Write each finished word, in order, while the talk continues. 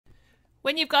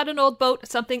When you've got an old boat,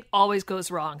 something always goes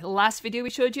wrong. The last video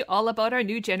we showed you all about our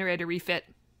new generator refit.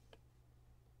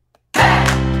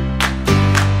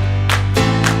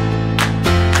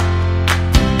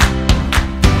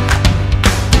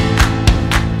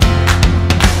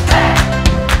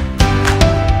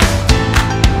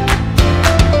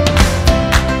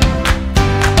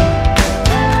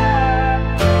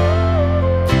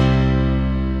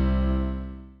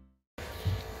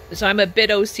 So I'm a bit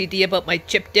OCD about my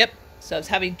chip dip. So I was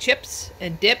having chips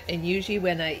and dip, and usually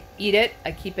when I eat it,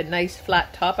 I keep a nice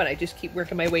flat top and I just keep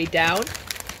working my way down.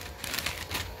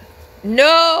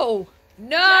 No!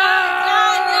 No!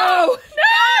 No!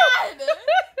 No!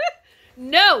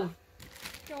 No!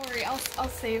 Don't worry, I'll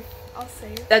save. I'll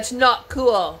save. That's not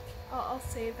cool. I'll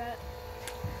save it.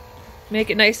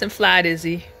 Make it nice and flat,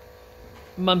 Izzy.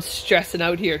 Mom's stressing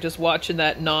out here just watching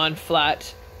that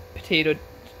non-flat potato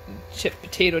chip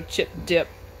dip.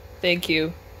 Thank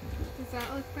you. Does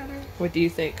that look better? What do you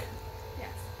think? Yes.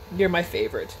 You're my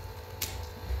favorite.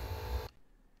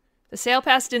 The sail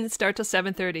pass didn't start till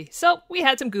 7:30, so we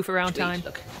had some goof around time.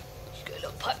 Look, she's got a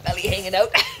little pot belly hanging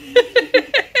out.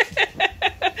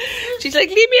 She's like,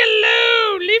 leave me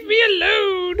alone, leave me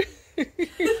alone.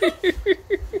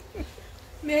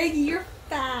 Maggie, you're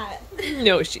fat.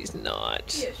 No, she's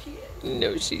not. Yes, she is.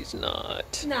 No, she's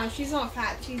not. No, she's not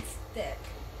fat. She's thick.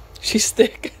 She's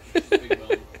thick.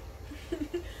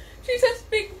 She says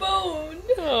big bone.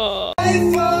 Oh.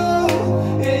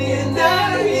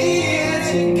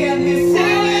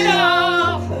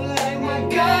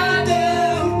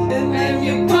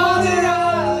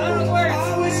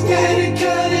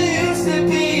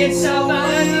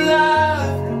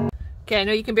 Okay, I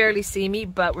know you can barely see me,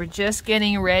 but we're just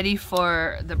getting ready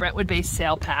for the Brentwood Bay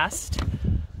sail past.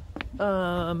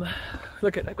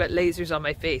 Look at, I've got lasers on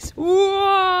my face.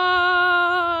 Whoa!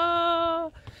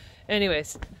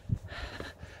 Anyways,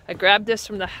 I grabbed this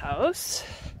from the house.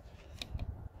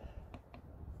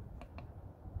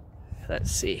 Let's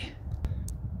see.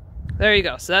 There you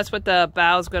go. So that's what the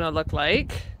bow's gonna look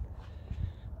like.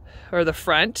 Or the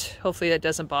front. Hopefully that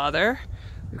doesn't bother.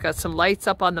 We've got some lights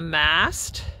up on the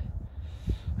mast.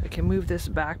 I can move this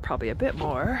back probably a bit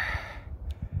more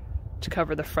to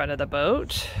cover the front of the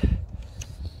boat.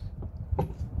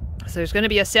 So there's going to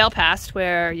be a sail past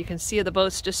where you can see the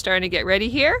boat's just starting to get ready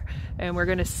here, and we're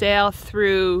going to sail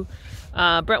through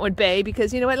Brentwood Bay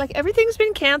because, you know what, like everything's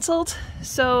been canceled,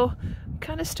 so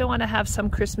kind of still want to have some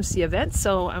Christmassy events,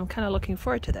 so I'm kind of looking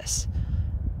forward to this.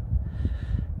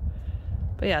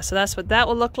 But yeah, so that's what that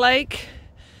will look like.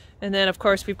 And then of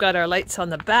course we've got our lights on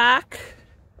the back,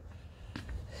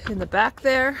 in the back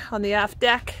there on the aft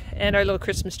deck, and our little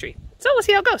Christmas tree. So we'll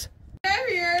see how it goes. I'm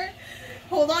here.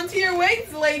 Hold on to your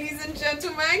wings, ladies and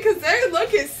gentlemen, because their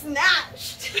look is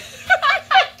snatched.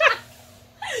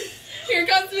 Here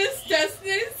comes Miss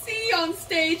Destiny on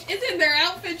stage. Isn't their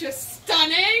outfit just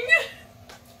stunning?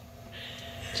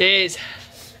 Jeez.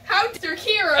 How did your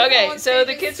hero? Okay, so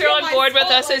the kids are on board with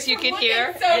us, as you can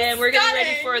hear, and we're getting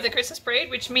ready for the Christmas parade,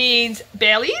 which means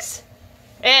Baileys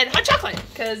and hot chocolate,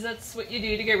 because that's what you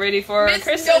do to get ready for a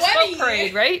Christmas boat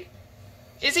parade, right?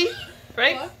 Izzy,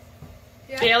 right? What?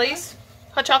 Yeah. Baileys.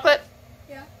 Hot chocolate?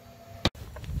 Yeah.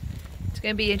 It's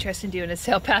going to be interesting doing a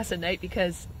sail pass at night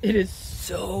because it is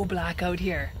so black out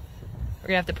here. We're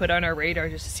going to have to put on our radar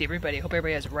just to see everybody. Hope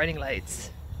everybody has running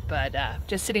lights. But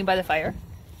just sitting by the fire.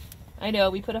 I know,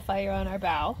 we put a fire on our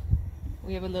bow.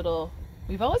 We have a little...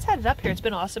 We've always had it up here. It's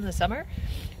been awesome in the summer.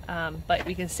 But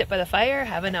we can sit by the fire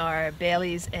having our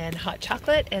Baileys and hot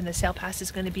chocolate. And the sail pass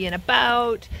is going to be in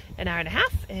about an hour and a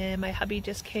half. And my hubby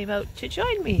just came out to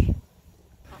join me.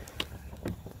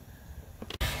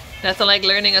 Nothing like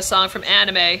learning a song from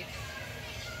anime.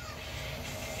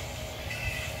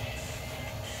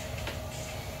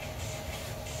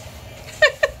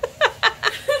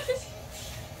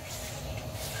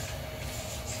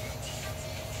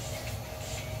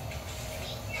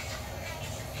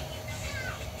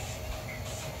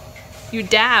 You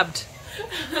dabbed.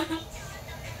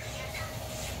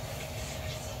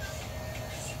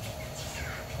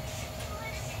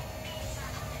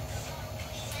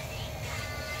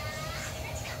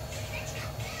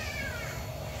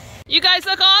 You guys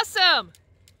look awesome.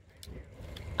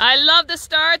 I love the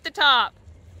star at the top.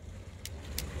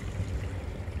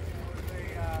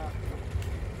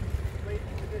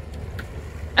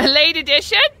 A late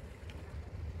edition?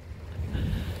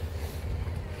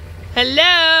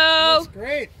 Hello. That's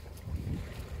great.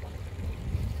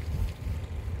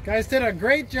 Guys did a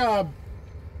great job.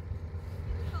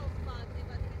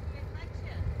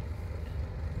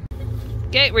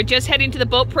 Okay, we're just heading to the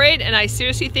boat parade, and I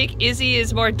seriously think Izzy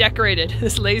is more decorated.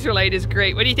 This laser light is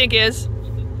great. What do you think, Iz?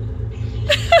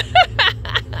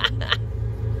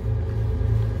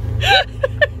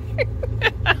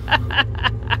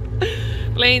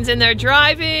 Blaine's in there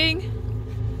driving,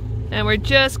 and we're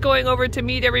just going over to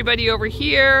meet everybody over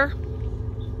here.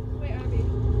 Wait, Abby.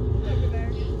 Over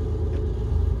there.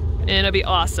 And it'll be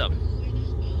awesome.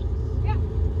 Yeah.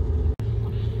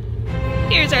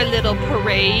 Here's our little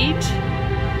parade.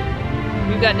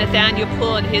 We've got Nathaniel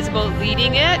pulling his boat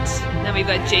leading it. Then we've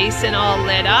got Jason all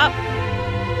lit up.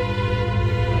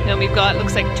 Then we've got,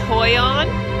 looks like Toy on.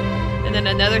 And then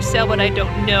another sailboat I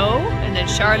don't know. And then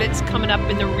Charlotte's coming up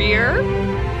in the rear.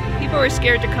 People were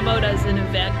scared to come out as an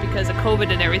event because of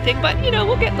COVID and everything. But, you know,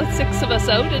 we'll get the 6 of us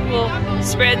out and we'll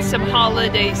spread some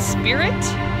holiday spirit.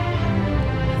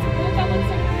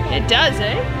 It does,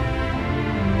 eh?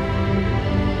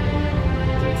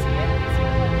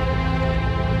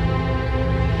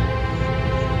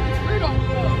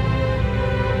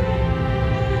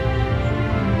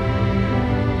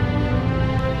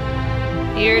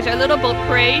 Here's our little boat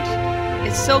parade.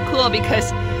 It's so cool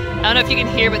because, I don't know if you can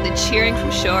hear, but the cheering from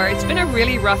shore. It's been a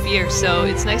really rough year, so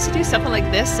it's nice to do something like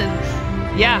this.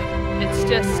 And yeah, it's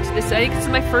just, I think this is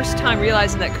my first time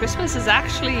realizing that Christmas is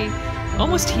actually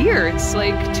almost here. It's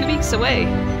like 2 weeks away.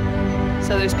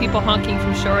 So there's people honking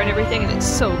from shore and everything, and it's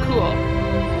so cool.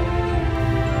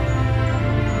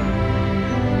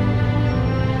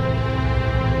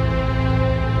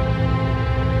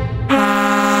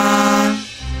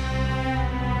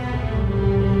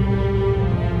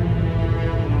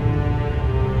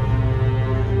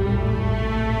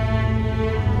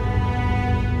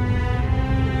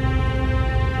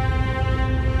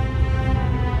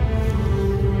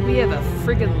 We have a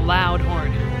friggin' loud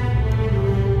horn.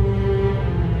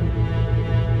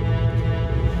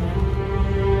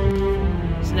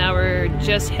 So now we're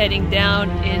just heading down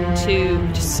into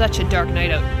just such a dark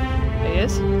night out. It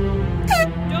is?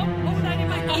 Don't hold that in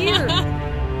my ear!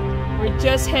 We're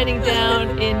just heading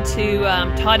down into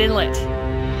Todd Inlet.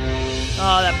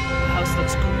 Oh, that house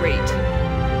looks great.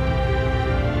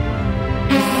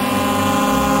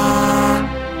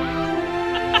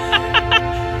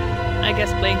 I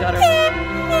guess Blaine got her.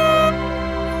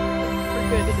 We're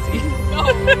good, Izzy.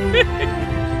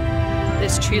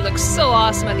 This tree looks so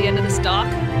awesome at the end of this dock.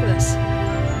 Look at this.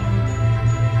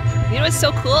 You know what's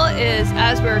so cool is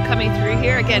as we're coming through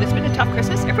here, again, it's been a tough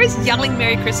Christmas. Everybody's yelling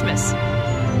Merry Christmas.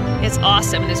 It's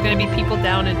awesome. There's going to be people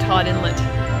down in Todd Inlet.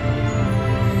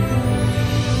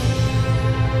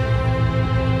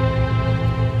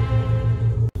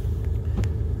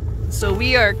 So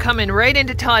we are coming right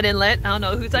into Todd Inlet. I don't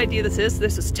know whose idea this is.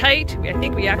 This is tight. I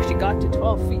think we actually got to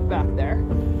 12 feet back there.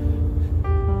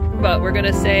 But we're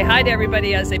gonna say hi to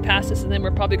everybody as they pass us, and then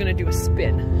we're probably gonna do a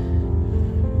spin.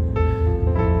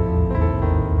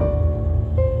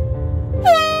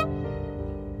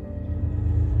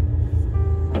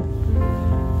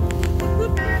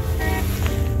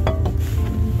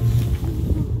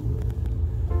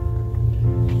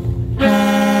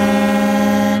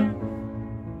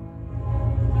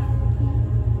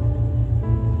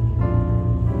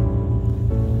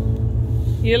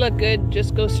 You look good.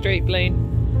 Just go straight, Blaine.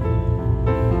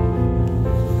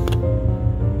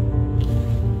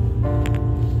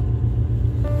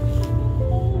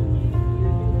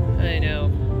 I know.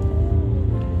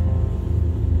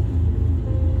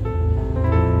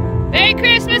 Merry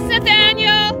Christmas,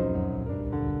 Nathaniel!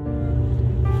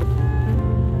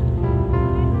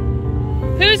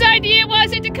 Whose idea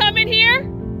was it to come in here?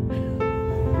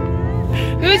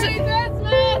 Merry Christmas!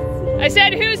 I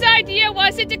said, whose idea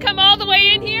was it to come all the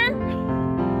way in here?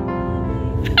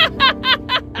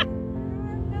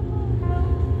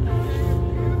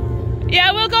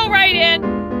 Yeah, we'll go right in.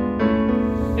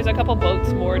 There's a couple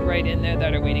boats moored right in there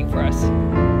that are waiting for us.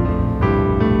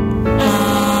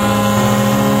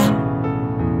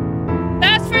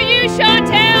 That's for you,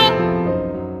 Chantel!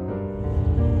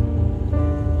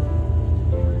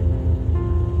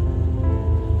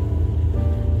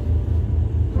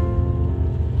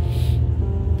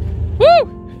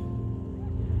 Woo!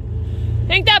 I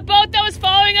think that boat that was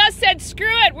following us said,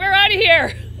 screw it, we're out of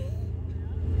here.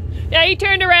 Yeah, he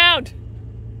turned around.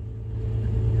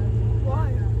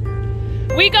 Why?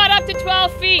 We got up to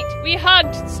 12 feet. We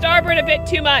hugged starboard a bit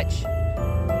too much.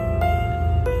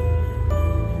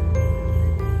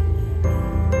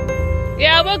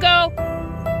 Yeah, we'll go.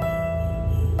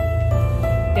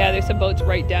 Yeah, there's some boats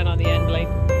right down on the end lane.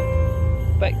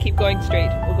 But keep going straight.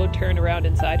 We'll go turn around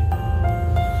inside.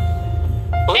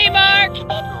 Hey, Mark!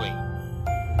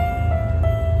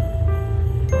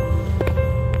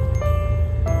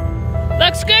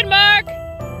 Looks good, Mark!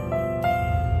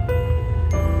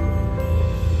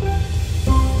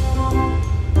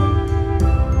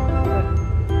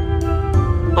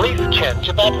 Please change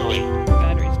your battery.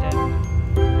 Battery's dead.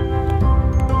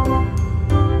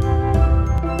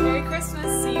 Merry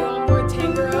Christmas. See you on board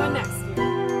Tangaroa next year.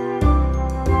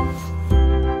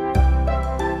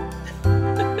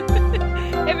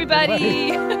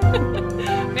 Everybody!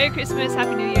 Merry Christmas,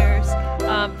 Happy New Year's.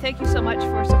 Thank you so much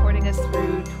for supporting us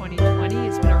through 2020.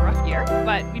 It's been a rough year,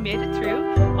 but we made it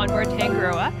through on board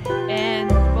Tangaroa, and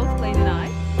both Blaine and I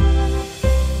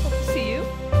hope to see you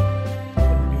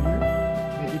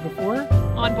Maybe before?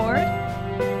 on board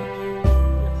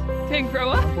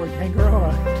Tangaroa Onboard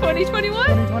Tangaroa 2021.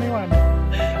 2021. We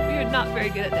are not very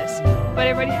good at this, but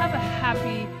everybody have a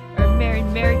happy or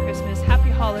Merry Christmas, Happy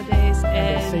Holidays,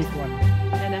 And a safe one.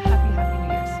 and a Happy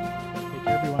New Year's. Take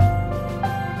care, everyone.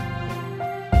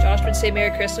 Josh would say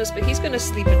Merry Christmas, but he's going to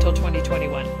sleep until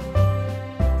 2021.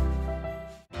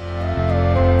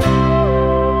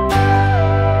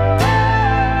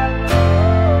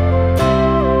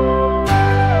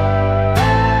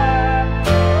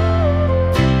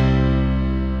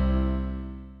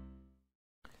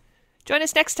 Join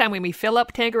us next time when we fill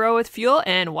up Tangaroa with fuel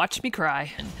and watch me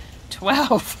cry.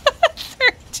 12.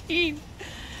 13.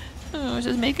 Oh, it's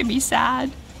just making me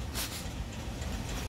sad.